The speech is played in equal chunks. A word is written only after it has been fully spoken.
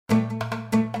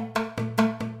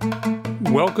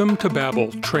Welcome to Babel,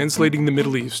 Translating the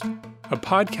Middle East, a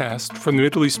podcast from the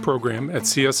Middle East program at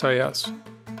CSIS.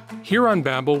 Here on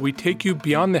Babel, we take you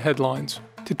beyond the headlines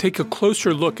to take a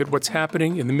closer look at what's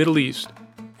happening in the Middle East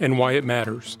and why it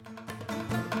matters.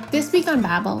 This week on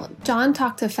Babel, John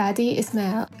talked to Fadi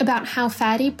Ismail about how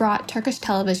Fadi brought Turkish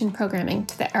television programming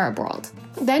to the Arab world.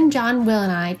 Then John, Will,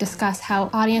 and I discuss how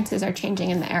audiences are changing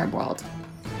in the Arab world.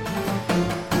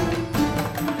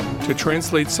 To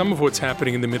translate some of what's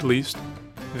happening in the Middle East,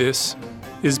 this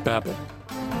is Babel.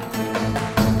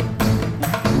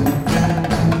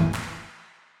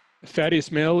 Fadi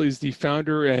Ismail is the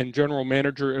founder and general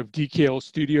manager of DKL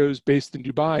Studios based in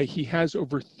Dubai. He has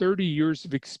over 30 years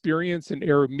of experience in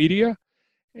Arab media,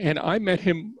 and I met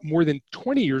him more than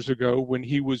 20 years ago when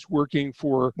he was working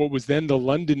for what was then the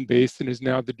London-based and is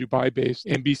now the Dubai-based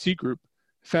NBC Group.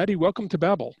 Fadi, welcome to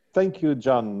Babel. Thank you,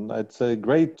 John. It's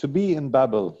great to be in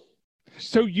Babel.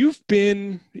 So you've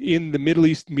been in the Middle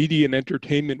East media and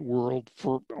entertainment world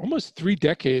for almost 3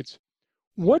 decades.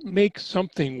 What makes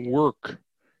something work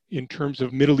in terms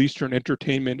of Middle Eastern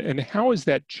entertainment, and how has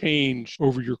that changed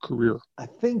over your career? I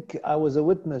think I was a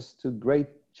witness to great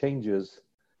changes,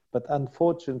 but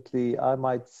unfortunately, I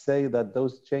might say that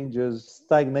those changes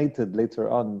stagnated later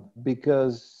on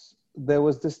because there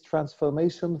was this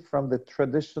transformation from the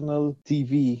traditional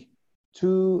TV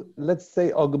to, let's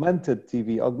say, augmented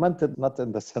TV. Augmented not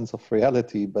in the sense of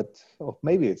reality, but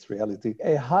maybe it's reality.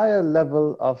 A higher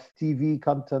level of TV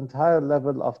content, higher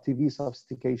level of TV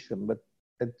sophistication, but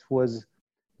it was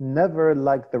never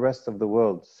like the rest of the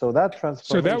world. So that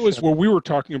transformation... So that was what we were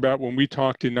talking about when we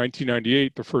talked in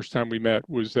 1998, the first time we met,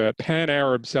 was that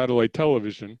pan-Arab satellite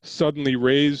television suddenly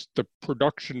raised the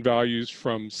production values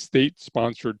from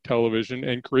state-sponsored television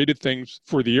and created things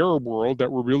for the Arab world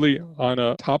that were really on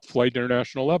a top-flight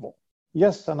international level.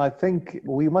 Yes, and I think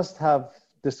we must have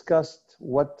discussed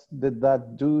what did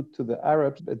that do to the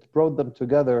Arabs. It brought them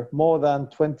together more than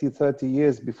 20, 30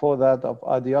 years before that of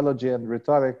ideology and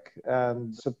rhetoric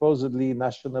and supposedly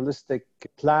nationalistic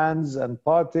plans and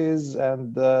parties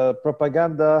and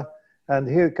propaganda. And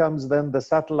here comes then the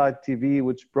satellite TV,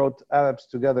 which brought Arabs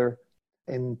together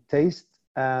in taste.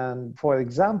 And for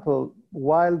example,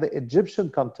 while the Egyptian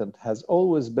content has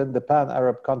always been the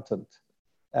pan-Arab content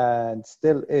and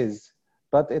still is,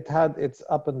 but it had its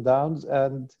up and downs,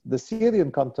 and the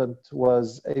Syrian content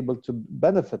was able to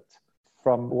benefit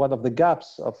from one of the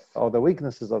gaps or the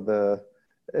weaknesses of the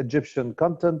Egyptian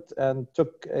content and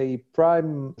took a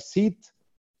prime seat.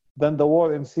 Then the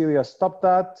war in Syria stopped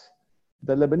that.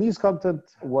 The Lebanese content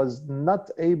was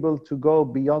not able to go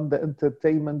beyond the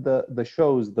entertainment, the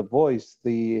shows, The Voice,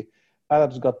 the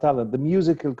Arabs Got Talent, the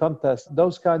musical contest,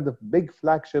 those kind of big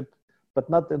flagship, but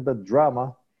not in the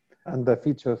drama and the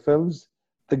feature films.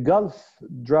 The Gulf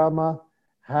drama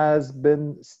has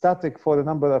been static for a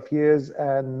number of years,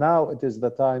 and now it is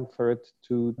the time for it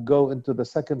to go into the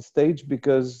second stage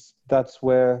because that's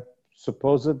where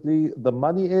supposedly the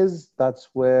money is, that's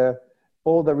where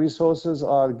all the resources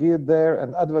are geared there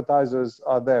and advertisers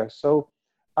are there. So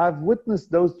I've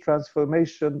witnessed those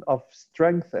transformation of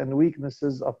strength and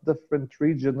weaknesses of different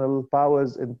regional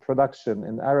powers in production,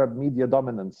 in Arab media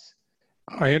dominance.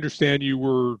 I understand you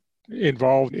were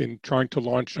involved in trying to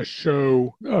launch a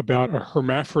show about a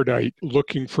hermaphrodite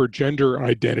looking for gender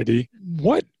identity.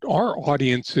 What are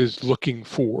audiences looking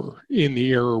for in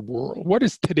the Arab world? What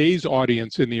does today's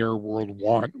audience in the Arab world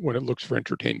want when it looks for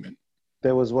entertainment?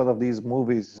 There was one of these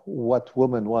movies, What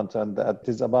Women Want, and that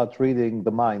is about reading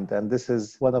the mind. And this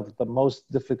is one of the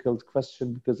most difficult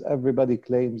questions because everybody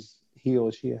claims he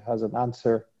or she has an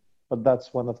answer. But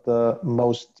that's one of the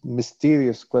most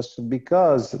mysterious questions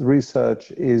because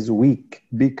research is weak,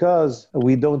 because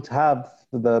we don't have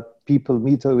the people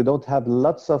meter, we don't have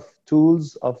lots of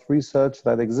tools of research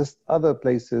that exist other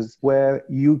places where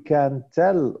you can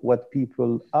tell what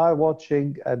people are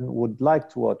watching and would like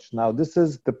to watch. Now, this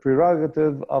is the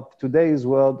prerogative of today's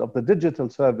world of the digital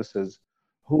services,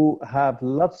 who have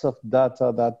lots of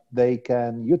data that they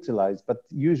can utilize, but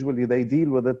usually they deal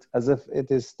with it as if it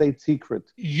is state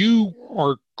secret. You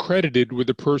are credited with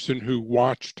a person who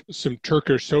watched some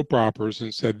Turkish soap operas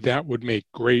and said that would make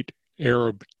great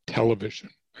Arab television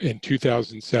in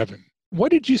 2007.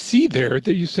 What did you see there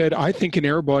that you said, I think an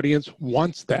Arab audience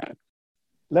wants that?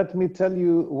 Let me tell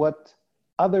you what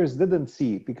others didn't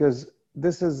see, because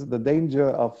this is the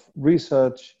danger of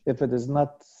research if it is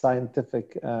not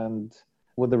scientific and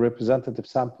with a representative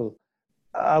sample.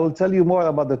 I will tell you more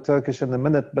about the Turkish in a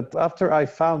minute, but after I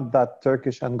found that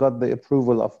Turkish and got the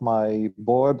approval of my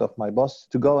board, of my boss,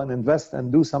 to go and invest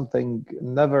and do something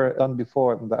never done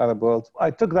before in the Arab world, I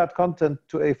took that content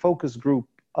to a focus group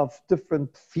of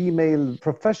different female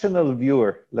professional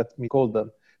viewer, let me call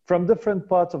them, from different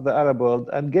parts of the Arab world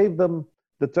and gave them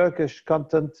the Turkish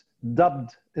content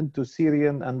dubbed into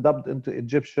Syrian and dubbed into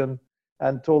Egyptian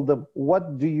and told them,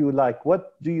 what do you like?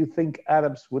 What do you think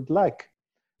Arabs would like?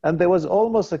 And there was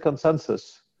almost a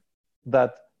consensus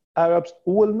that Arabs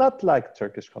will not like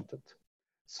Turkish content.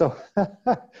 So,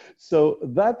 so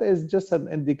that is just an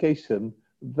indication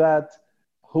that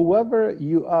whoever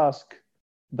you ask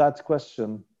that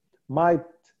question might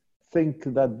think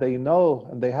that they know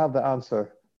and they have the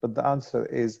answer, but the answer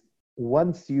is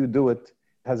once you do it,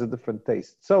 it has a different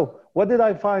taste. So what did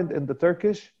I find in the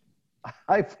Turkish?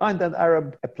 I find an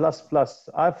Arab a plus plus.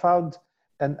 I found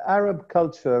an Arab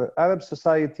culture, Arab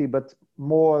society, but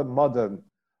more modern,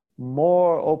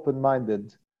 more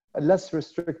open-minded, less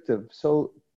restrictive.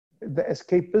 So the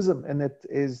escapism in it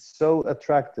is so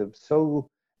attractive, so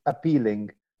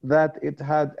appealing that it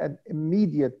had an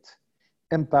immediate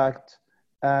impact.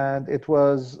 And it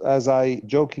was, as I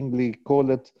jokingly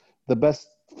call it, the best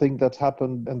thing that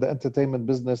happened in the entertainment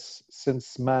business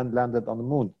since man landed on the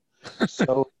moon.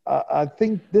 So I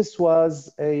think this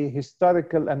was a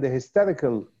historical and a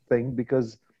hysterical thing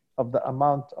because of the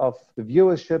amount of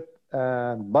viewership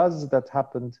and buzz that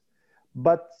happened.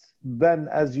 But then,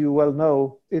 as you well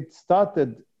know, it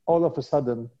started all of a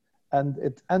sudden and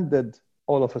it ended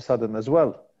all of a sudden as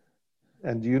well.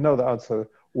 And you know the answer.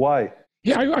 Why?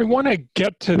 Yeah, I want to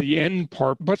get to the end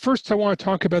part, but first I want to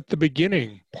talk about the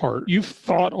beginning part. You've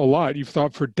thought a lot. You've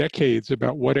thought for decades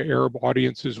about what Arab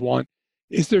audiences want.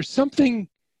 Is there something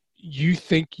you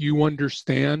think you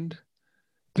understand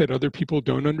that other people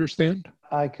don't understand?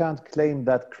 I can't claim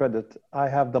that credit. I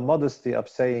have the modesty of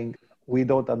saying we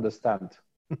don't understand.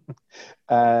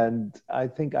 And I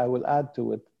think I will add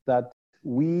to it that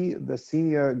we, the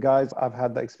senior guys, I've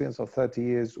had the experience of 30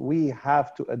 years, we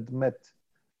have to admit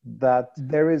that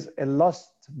there is a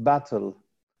lost battle.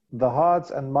 The hearts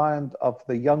and mind of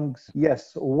the young,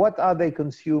 yes, what are they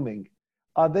consuming?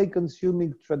 Are they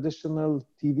consuming traditional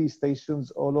TV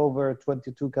stations all over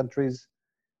 22 countries?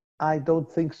 I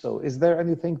don't think so. Is there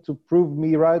anything to prove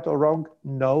me right or wrong?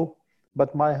 No.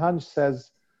 But my hunch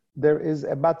says there is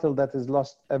a battle that is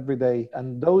lost every day.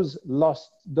 And those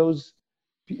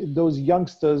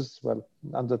youngsters, well,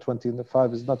 under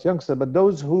 25 is not youngster, but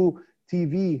those who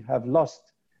TV have lost,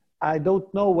 I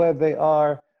don't know where they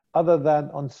are other than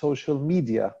on social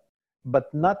media,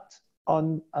 but not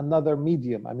on another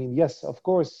medium. I mean, yes, of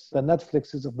course, the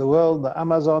Netflixes of the world, the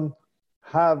Amazon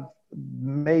have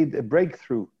made a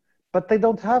breakthrough, but they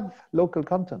don't have local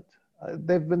content.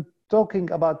 They've been talking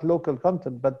about local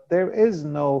content, but there is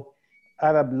no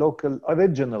Arab local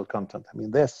original content. I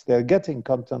mean, yes, they're getting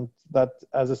content that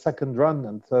as a second run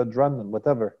and third run and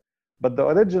whatever, but the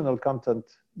original content,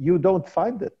 you don't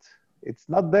find it. It's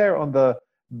not there on the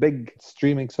big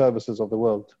streaming services of the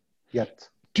world yet.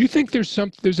 Do you think there's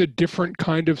a different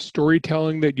kind of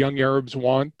storytelling that young Arabs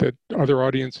want that other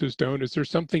audiences don't? Is there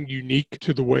something unique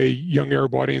to the way young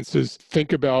Arab audiences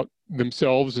think about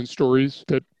themselves and stories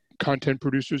that content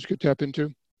producers could tap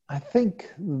into? I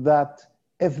think that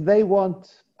if they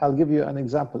want, I'll give you an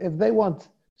example. If they want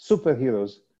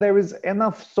superheroes, there is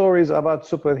enough stories about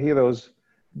superheroes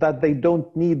that they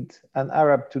don't need an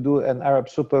Arab to do an Arab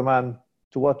Superman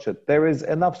to watch it. There is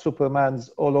enough Supermans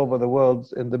all over the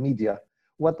world in the media.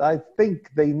 What I think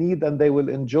they need and they will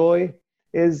enjoy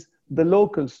is the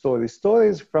local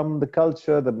stories from the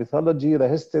culture, the mythology, the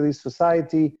history,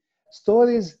 society,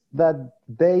 stories that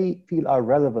they feel are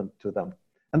relevant to them.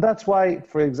 And that's why,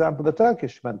 for example, the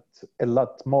Turkish meant a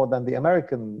lot more than the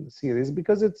American series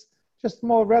because it's just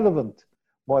more relevant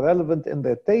in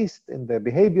their taste, in their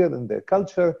behavior, in their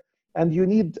culture. And you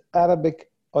need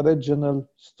Arabic original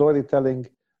storytelling,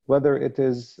 whether it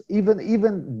is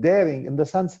even daring in the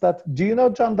sense that, do you know,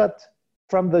 John, that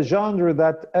from the genre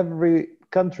that every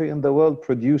country in the world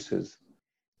produces,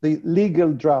 the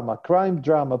legal drama, crime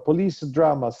drama, police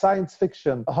drama, science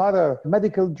fiction, horror,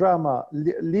 medical drama,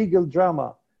 legal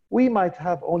drama, we might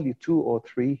have only 2 or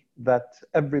 3 that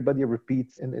everybody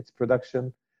repeats in its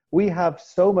production. We have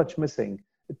so much missing.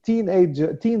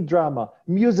 Teen drama,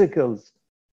 musicals,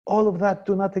 all of that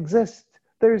do not exist.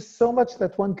 There is so much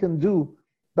that one can do,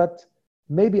 but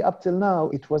maybe up till now,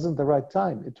 it wasn't the right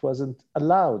time. It wasn't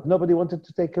allowed. Nobody wanted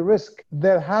to take a risk.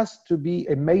 There has to be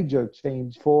a major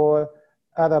change for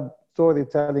Arab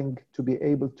storytelling to be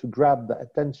able to grab the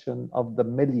attention of the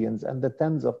millions and the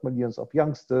tens of millions of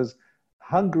youngsters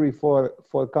hungry for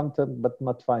content, but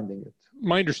not finding it.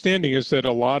 My understanding is that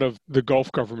a lot of the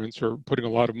Gulf governments are putting a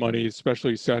lot of money,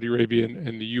 especially Saudi Arabia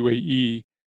and the UAE,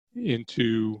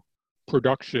 into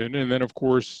production. And then, of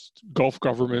course, Gulf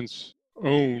governments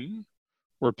own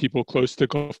where people close to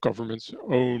Gulf governments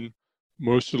own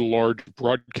most of the large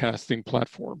broadcasting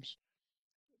platforms.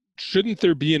 Shouldn't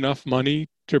there be enough money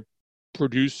to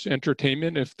produce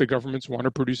entertainment if the governments want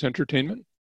to produce entertainment?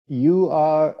 You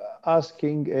are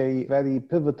asking a very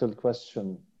pivotal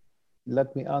question.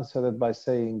 Let me answer it by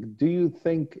saying, do you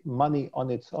think money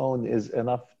on its own is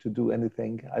enough to do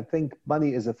anything? I think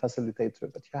money is a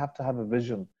facilitator, but you have to have a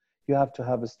vision. You have to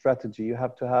have a strategy. You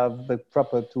have to have the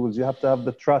proper tools. You have to have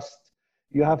the trust.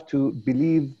 You have to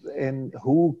believe in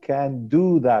who can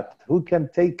do that, who can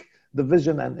take the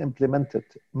vision and implement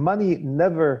it. Money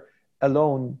never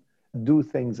alone do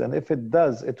things. And if it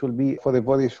does, it will be for a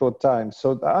very short time.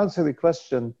 So to answer the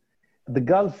question, the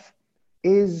Gulf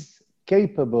is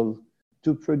capable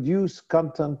to produce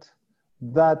content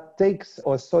that takes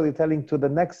our storytelling to the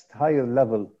next higher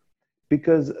level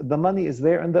because the money is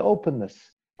there and the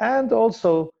openness. And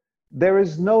also, there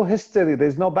is no history,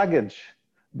 there's no baggage.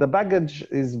 The baggage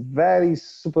is very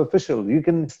superficial. You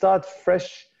can start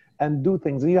fresh and do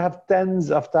things. And you have tens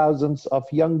of thousands of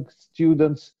young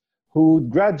students who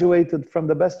graduated from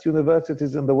the best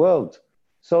universities in the world.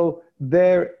 So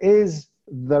there is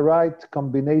the right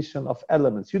combination of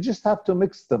elements. You just have to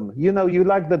mix them. You know, you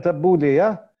like the tabbouleh,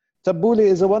 yeah? Tabbouleh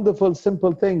is a wonderful,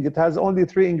 simple thing. It has only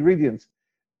 3 ingredients.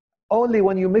 Only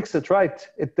when you mix it right,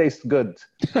 it tastes good.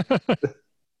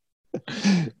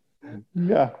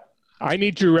 Yeah. I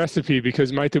need your recipe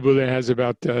because my tabbouleh has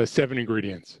about 7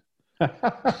 ingredients.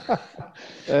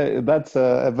 That's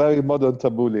a very modern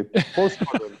tabbouleh.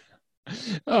 Postmodern.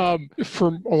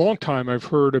 For a long time, I've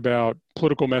heard about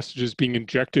political messages being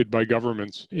injected by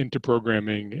governments into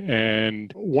programming.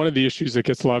 And one of the issues that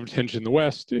gets a lot of attention in the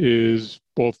West is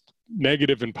both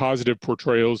negative and positive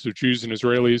portrayals of Jews and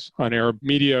Israelis on Arab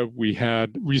media. We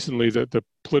had recently the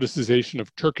politicization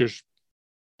of Turkish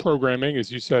programming.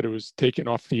 As you said, it was taken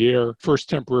off the air, first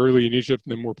temporarily in Egypt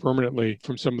and then more permanently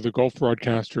from some of the Gulf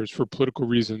broadcasters for political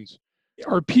reasons.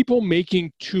 Are people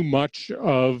making too much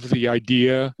of the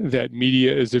idea that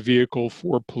media is a vehicle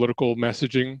for political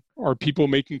messaging? Are people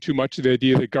making too much of the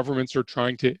idea that governments are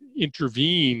trying to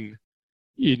intervene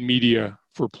in media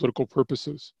for political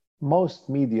purposes? Most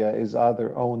media is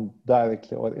either owned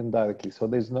directly or indirectly. So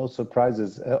there's no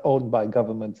surprises owned by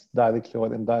governments directly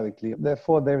or indirectly.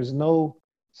 Therefore, there's no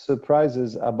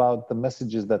surprises about the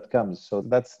messages that comes. So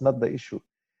that's not the issue.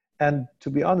 And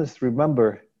to be honest,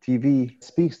 remember, TV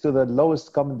speaks to the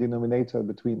lowest common denominator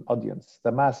between audience,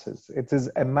 the masses. It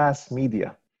is a mass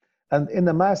media. And in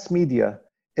a mass media,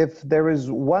 if there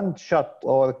is one shot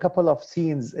or a couple of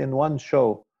scenes in one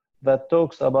show that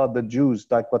talks about the Jews,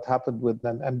 like what happened with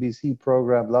an NBC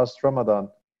program last Ramadan,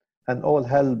 and all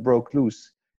hell broke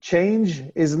loose. Change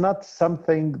is not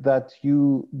something that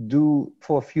you do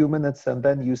for a few minutes and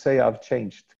then you say, I've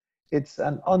changed. It's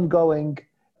an ongoing,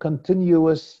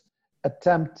 continuous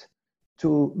attempt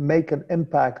to make an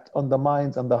impact on the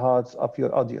minds and the hearts of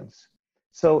your audience.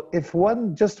 So if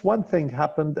just one thing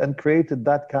happened and created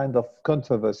that kind of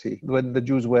controversy when the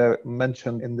Jews were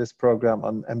mentioned in this program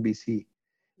on NBC,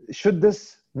 should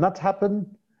this not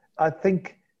happen? I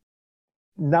think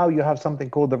now you have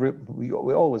something called we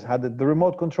always had it, the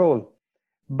remote control.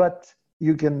 But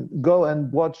you can go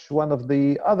and watch one of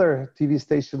the other TV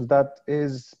stations that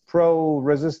is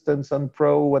pro-resistance and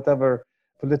pro-whatever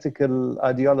political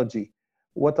ideology.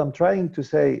 What I'm trying to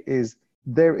say is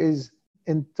there is,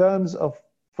 in terms of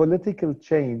political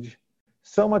change,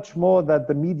 so much more that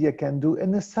the media can do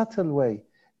in a subtle way,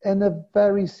 in a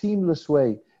very seamless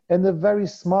way, in a very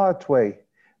smart way.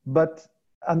 But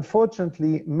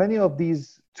unfortunately, many of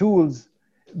these tools,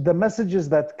 the messages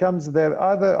that comes there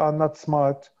either are not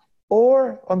smart,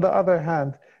 or on the other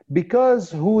hand,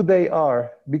 because who they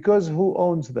are, because who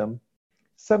owns them,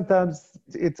 sometimes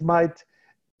it might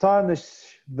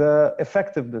tarnish the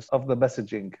effectiveness of the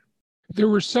messaging. There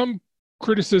were some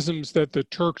criticisms that the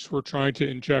Turks were trying to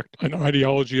inject an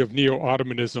ideology of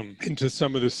neo-Ottomanism into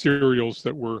some of the serials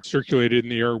that were circulated in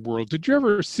the Arab world. Did you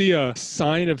ever see a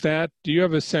sign of that? Do you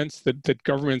have a sense that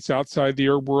governments outside the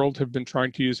Arab world have been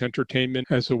trying to use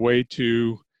entertainment as a way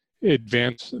to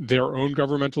advance their own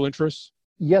governmental interests?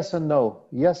 Yes and no.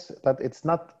 Yes, but it's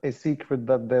not a secret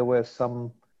that there were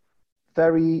some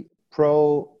very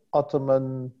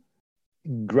pro-Ottoman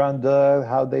grandeur,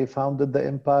 how they founded the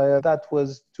empire. That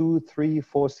was 2, 3,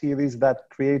 4 series that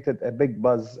created a big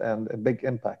buzz and a big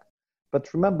impact.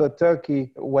 But remember,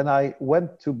 Turkey, when I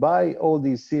went to buy all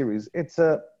these series, it's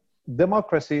a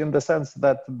democracy in the sense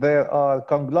that there are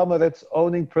conglomerates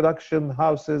owning production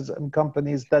houses and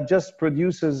companies that just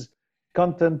produces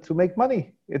content to make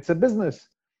money. It's a business.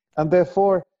 And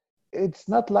therefore, it's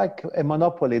not like a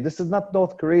monopoly. This is not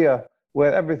North Korea,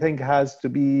 where everything has to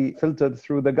be filtered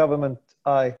through the government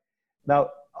eye. Now,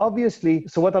 obviously,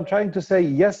 so what I'm trying to say,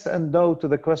 yes and no to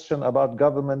the question about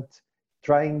government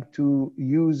trying to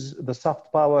use the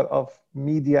soft power of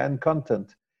media and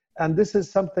content. And this is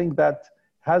something that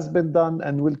has been done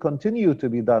and will continue to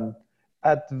be done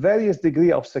at various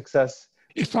degrees of success.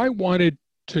 If I wanted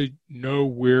to know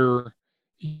where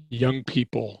young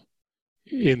people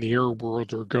in the Arab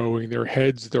world are going, their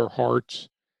heads, their hearts,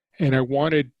 and I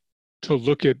wanted to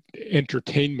look at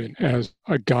entertainment as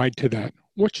a guide to that,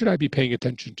 what should I be paying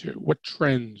attention to? What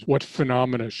trends, what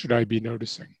phenomena should I be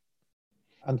noticing?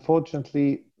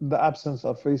 Unfortunately, the absence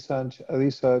of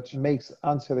research makes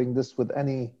answering this with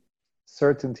any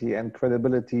certainty and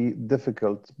credibility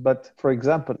difficult. But for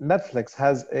example, Netflix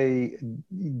has a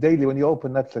daily, when you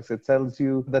open Netflix, it tells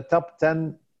you the top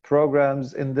 10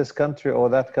 programs in this country or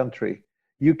that country.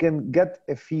 You can get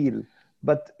a feel.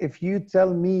 But if you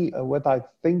tell me what I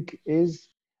think is,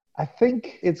 I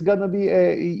think it's going to be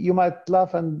you might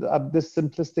laugh at this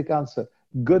simplistic answer,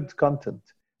 good content.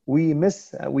 We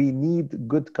need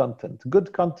good content.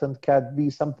 Good content can be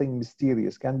something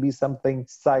mysterious, can be something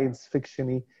science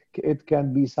fiction-y, it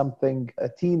can be something, a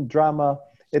teen drama,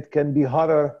 it can be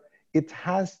horror. It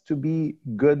has to be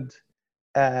good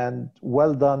and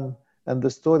well done, and the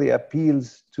story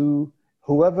appeals to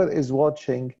whoever is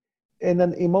watching in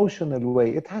an emotional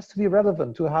way. It has to be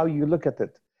relevant to how you look at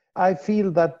it. I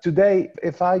feel that today,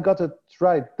 if I got it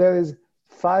right, there is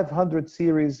 500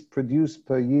 series produced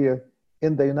per year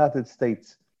in the United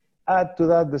States. Add to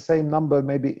that the same number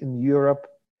maybe in Europe.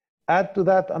 Add to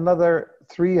that another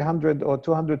 300 or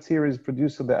 200 series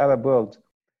produced in the Arab world.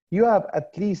 You have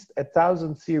at least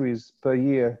 1,000 series per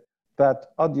year that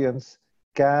audience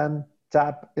can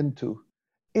tap into.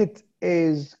 It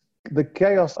is the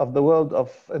chaos of the world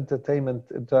of entertainment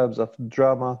in terms of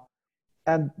drama.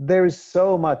 And there is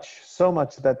so much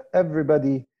that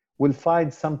everybody will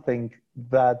find something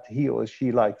that he or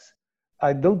she likes.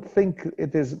 I don't think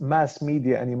it is mass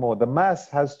media anymore. The mass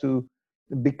has to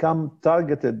become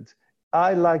targeted.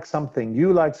 I like something,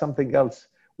 you like something else.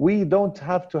 We don't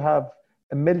have to have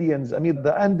millions. I mean,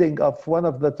 the ending of one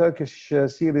of the Turkish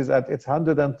series at its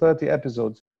 130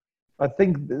 episodes, I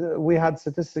think we had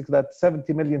statistics that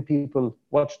 70 million people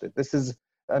watched it.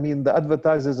 The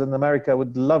advertisers in America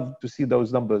would love to see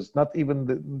those numbers. Not even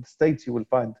the States you will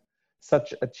find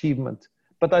such achievement.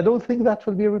 But I don't think that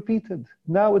will be repeated.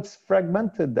 Now it's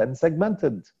fragmented and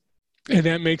segmented. And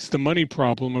that makes the money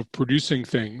problem of producing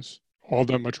things all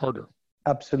that much harder.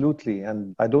 Absolutely.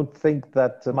 And I don't think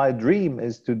that my dream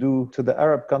is to do to the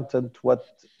Arab content what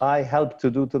I helped to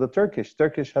do to the Turkish.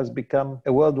 Turkish has become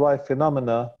a worldwide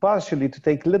phenomena, partially to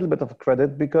take a little bit of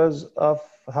credit because of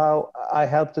how I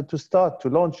helped it to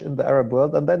launch in the Arab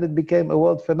world, and then it became a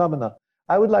world phenomena.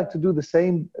 I would like to do the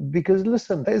same because,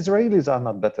 listen, the Israelis are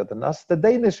not better than us. The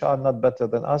Danish are not better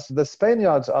than us. The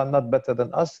Spaniards are not better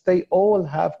than us. They all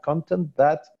have content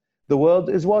that the world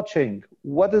is watching.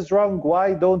 What is wrong?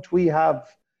 Why don't we have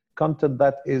content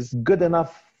that is good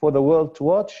enough for the world to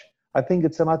watch? I think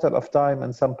it's a matter of time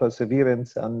and some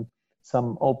perseverance and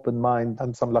some open mind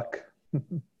and some luck.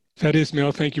 Fadi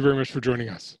Ismail, thank you very much for joining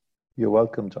us. You're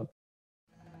welcome, John.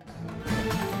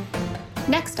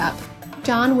 Next up,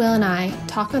 John, Will, and I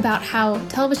talk about how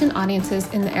television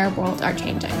audiences in the Arab world are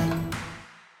changing.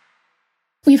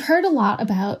 We've heard a lot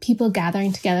about people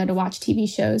gathering together to watch TV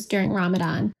shows during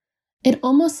Ramadan. It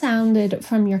almost sounded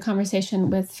from your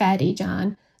conversation with Fadi,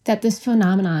 John, that this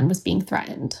phenomenon was being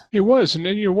threatened. It was. And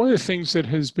then, one of the things that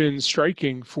has been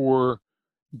striking for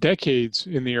decades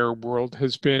in the Arab world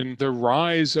has been the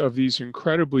rise of these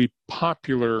incredibly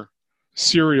popular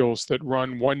serials that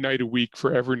run one night a week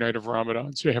for every night of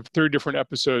Ramadan. So you have 30 different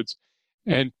episodes,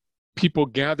 and people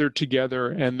gather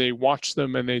together and they watch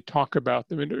them and they talk about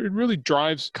them. And it really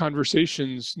drives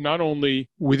conversations not only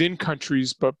within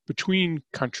countries, but between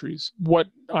countries. What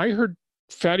I heard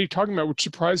Fadi talking about, which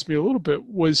surprised me a little bit,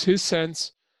 was his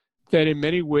sense that in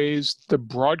many ways the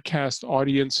broadcast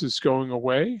audience is going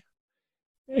away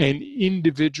and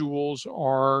individuals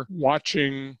are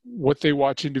watching what they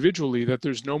watch individually, that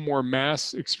there's no more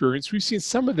mass experience. We've seen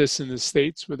some of this in the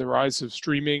States with the rise of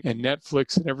streaming and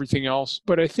Netflix and everything else.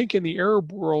 But I think in the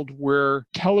Arab world, where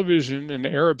television and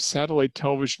Arab satellite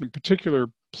television in particular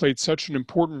played such an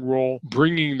important role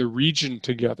bringing the region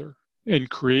together and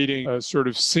creating a sort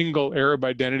of single Arab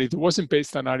identity that wasn't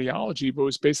based on ideology, but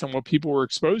was based on what people were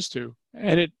exposed to.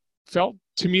 And it felt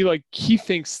to me like he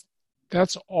thinks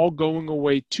that's all going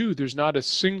away too. There's not a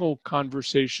single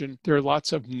conversation. There are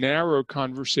lots of narrow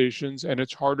conversations, and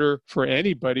it's harder for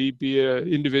anybody, be an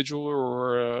individual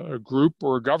or a group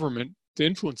or a government, to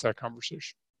influence that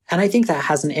conversation. And I think that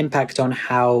has an impact on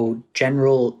how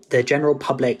the general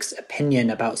public's opinion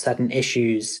about certain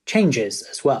issues changes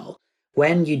as well.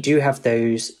 When you do have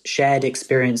those shared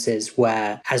experiences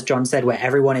where, as John said, where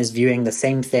everyone is viewing the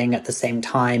same thing at the same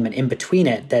time, and in between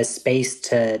it, there's space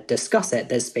to discuss it,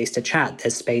 there's space to chat,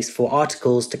 there's space for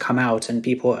articles to come out and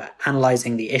people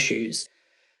analyzing the issues.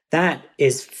 That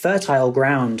is fertile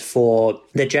ground for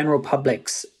the general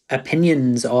public's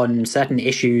opinions on certain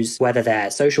issues, whether they're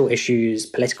social issues,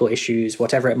 political issues,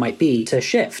 whatever it might be, to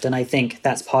shift. And I think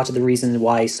that's part of the reason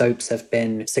why soaps have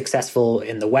been successful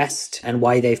in the West and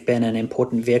why they've been an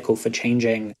important vehicle for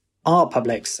changing our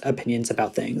public's opinions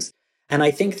about things. And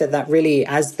I think that really,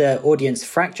 as the audience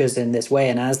fractures in this way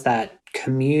and as that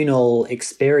communal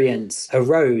experience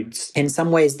erodes, in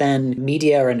some ways then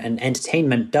media and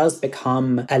entertainment does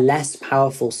become a less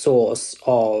powerful source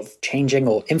of changing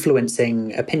or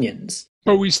influencing opinions.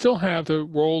 But we still have the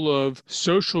role of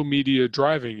social media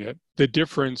driving it. The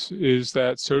difference is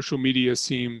that social media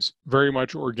seems very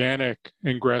much organic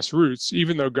and grassroots,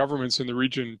 even though governments in the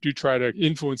region do try to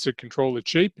influence it, control it,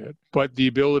 shape it. But the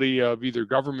ability of either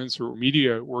governments or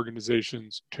media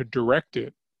organizations to direct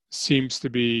it seems to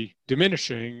be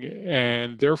diminishing,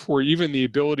 and therefore even the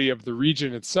ability of the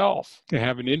region itself to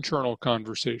have an internal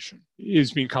conversation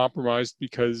is being compromised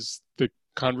because the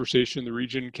conversation in the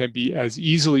region can be as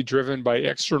easily driven by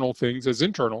external things as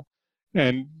internal.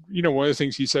 And, one of the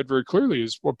things he said very clearly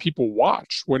is what people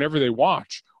watch, whenever they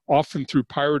watch, often through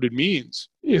pirated means,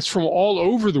 is from all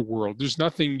over the world. There's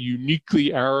nothing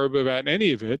uniquely Arab about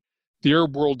any of it. The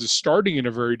Arab world is starting in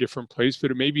a very different place,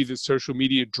 but it may be that social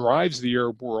media drives the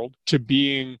Arab world to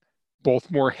being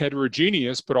both more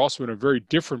heterogeneous, but also in a very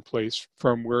different place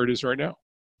from where it is right now.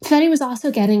 Fadi was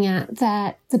also getting at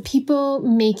that the people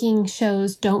making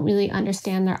shows don't really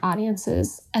understand their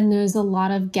audiences, and there's a lot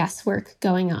of guesswork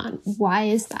going on. Why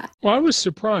is that? Well, I was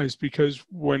surprised because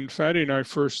when Fadi and I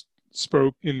first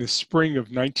spoke in the spring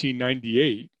of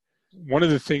 1998, one of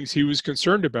the things he was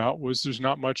concerned about was there's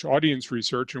not much audience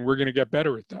research, and we're going to get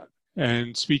better at that.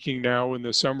 And speaking now in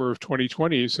the summer of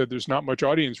 2020, he said there's not much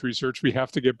audience research. We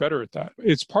have to get better at that.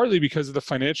 It's partly because of the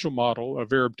financial model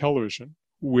of Arab television,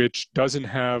 which doesn't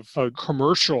have a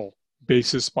commercial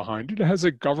basis behind it. It has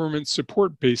a government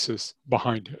support basis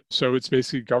behind it. So it's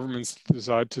basically governments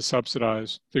decide to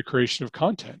subsidize the creation of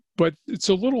content. But it's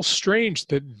a little strange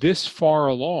that this far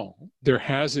along, there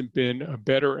hasn't been a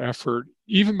better effort,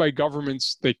 even by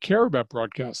governments that care about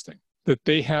broadcasting, that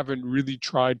they haven't really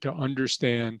tried to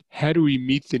understand how do we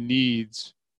meet the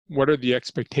needs, what are the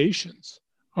expectations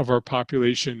of our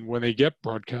population when they get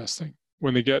broadcasting,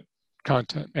 when they get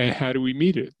content, and how do we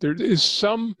meet it? There is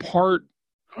some part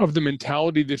of the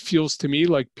mentality that feels to me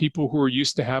like people who are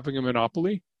used to having a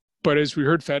monopoly. But as we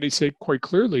heard Fadi say quite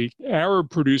clearly, Arab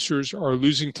producers are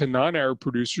losing to non-Arab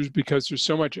producers because there's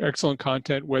so much excellent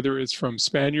content, whether it's from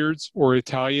Spaniards or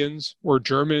Italians or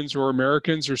Germans or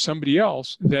Americans or somebody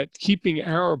else, that keeping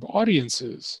Arab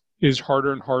audiences is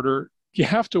harder and harder. You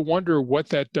have to wonder what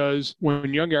that does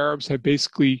when young Arabs have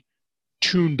basically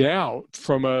tuned out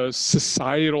from a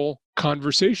societal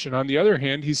conversation. On the other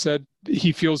hand, he said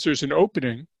he feels there's an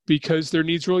opening because their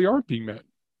needs really aren't being met.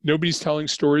 Nobody's telling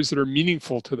stories that are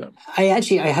meaningful to them. I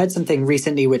heard something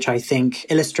recently which I think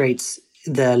illustrates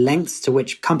the lengths to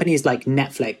which companies like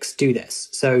Netflix do this.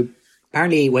 So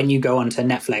apparently when you go onto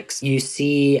Netflix, you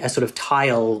see a sort of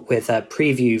tile with a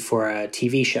preview for a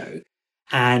TV show.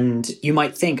 And you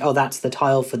might think, oh, that's the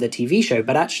tile for the TV show.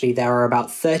 But actually there are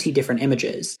about 30 different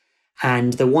images.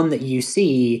 And the one that you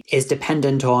see is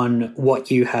dependent on what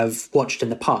you have watched in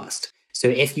the past. So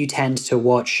if you tend to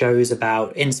watch shows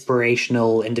about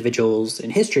inspirational individuals in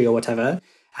history or whatever,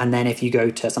 and then if you go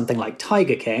to something like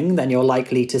Tiger King, then you're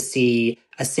likely to see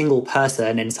a single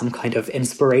person in some kind of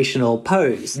inspirational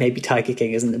pose. Maybe Tiger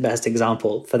King isn't the best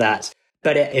example for that.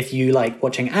 But if you like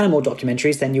watching animal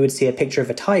documentaries, then you would see a picture of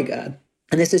a tiger.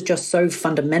 And this is just so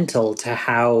fundamental to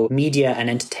how media and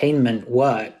entertainment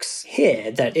works here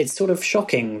that it's sort of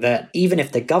shocking that even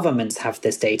if the governments have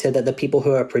this data, that the people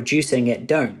who are producing it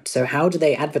don't. So how do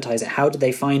they advertise it? How do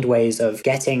they find ways of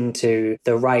getting to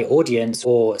the right audience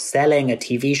or selling a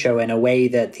TV show in a way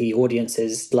that the audience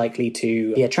is likely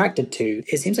to be attracted to?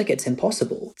 It seems like it's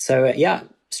impossible. So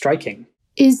striking.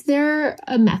 Is there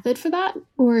a method for that,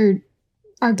 or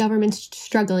are governments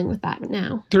struggling with that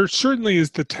now? There certainly is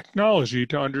the technology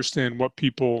to understand what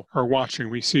people are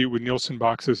watching. We see it with Nielsen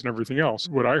boxes and everything else.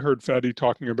 What I heard Fadi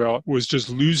talking about was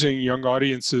just losing young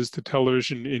audiences to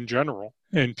television in general,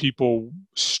 and people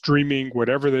streaming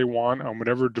whatever they want on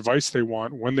whatever device they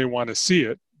want when they want to see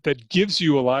it. that gives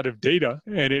you a lot of data.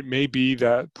 And it may be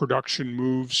that production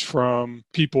moves from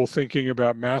people thinking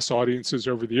about mass audiences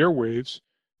over the airwaves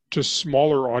to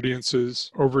smaller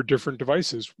audiences over different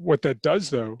devices. What that does,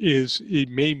 though, is it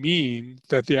may mean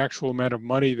that the actual amount of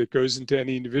money that goes into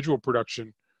any individual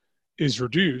production is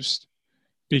reduced,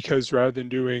 because rather than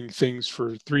doing things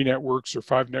for 3 networks or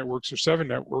 5 networks or 7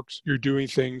 networks, you're doing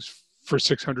things for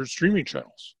 600 streaming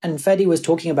channels. And Ferdi was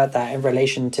talking about that in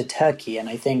relation to Turkey. And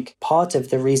I think part of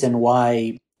the reason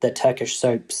why the Turkish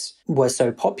soaps were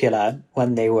so popular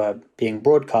when they were being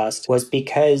broadcast was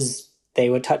because they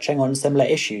were touching on similar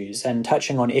issues and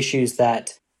touching on issues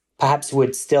that perhaps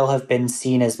would still have been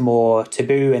seen as more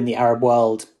taboo in the Arab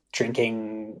world,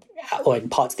 drinking, or in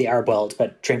parts of the Arab world,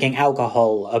 but drinking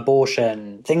alcohol,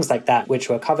 abortion, things like that, which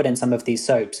were covered in some of these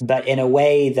soaps, but in a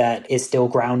way that is still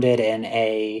grounded in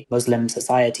a Muslim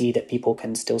society that people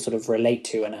can still sort of relate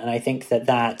to. And I think that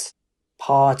that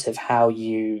part of how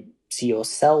you see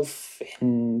yourself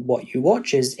in what you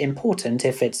watch is important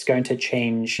if it's going to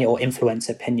change or influence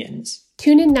opinions.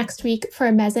 Tune in next week for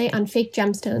a meze on fake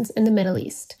gemstones in the Middle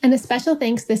East. And a special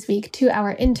thanks this week to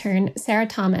our intern, Sarah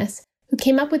Thomas, who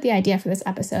came up with the idea for this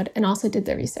episode and also did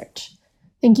the research.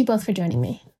 Thank you both for joining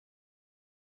me.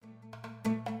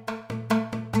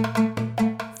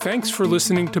 Thanks for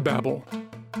listening to Babble.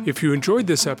 If you enjoyed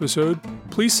this episode,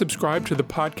 please subscribe to the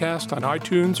podcast on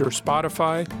iTunes or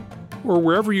Spotify or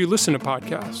wherever you listen to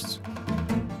podcasts.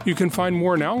 You can find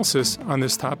more analysis on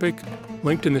this topic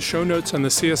linked in the show notes on the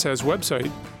CSIS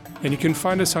website, and you can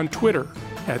find us on Twitter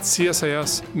at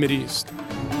CSIS Mideast.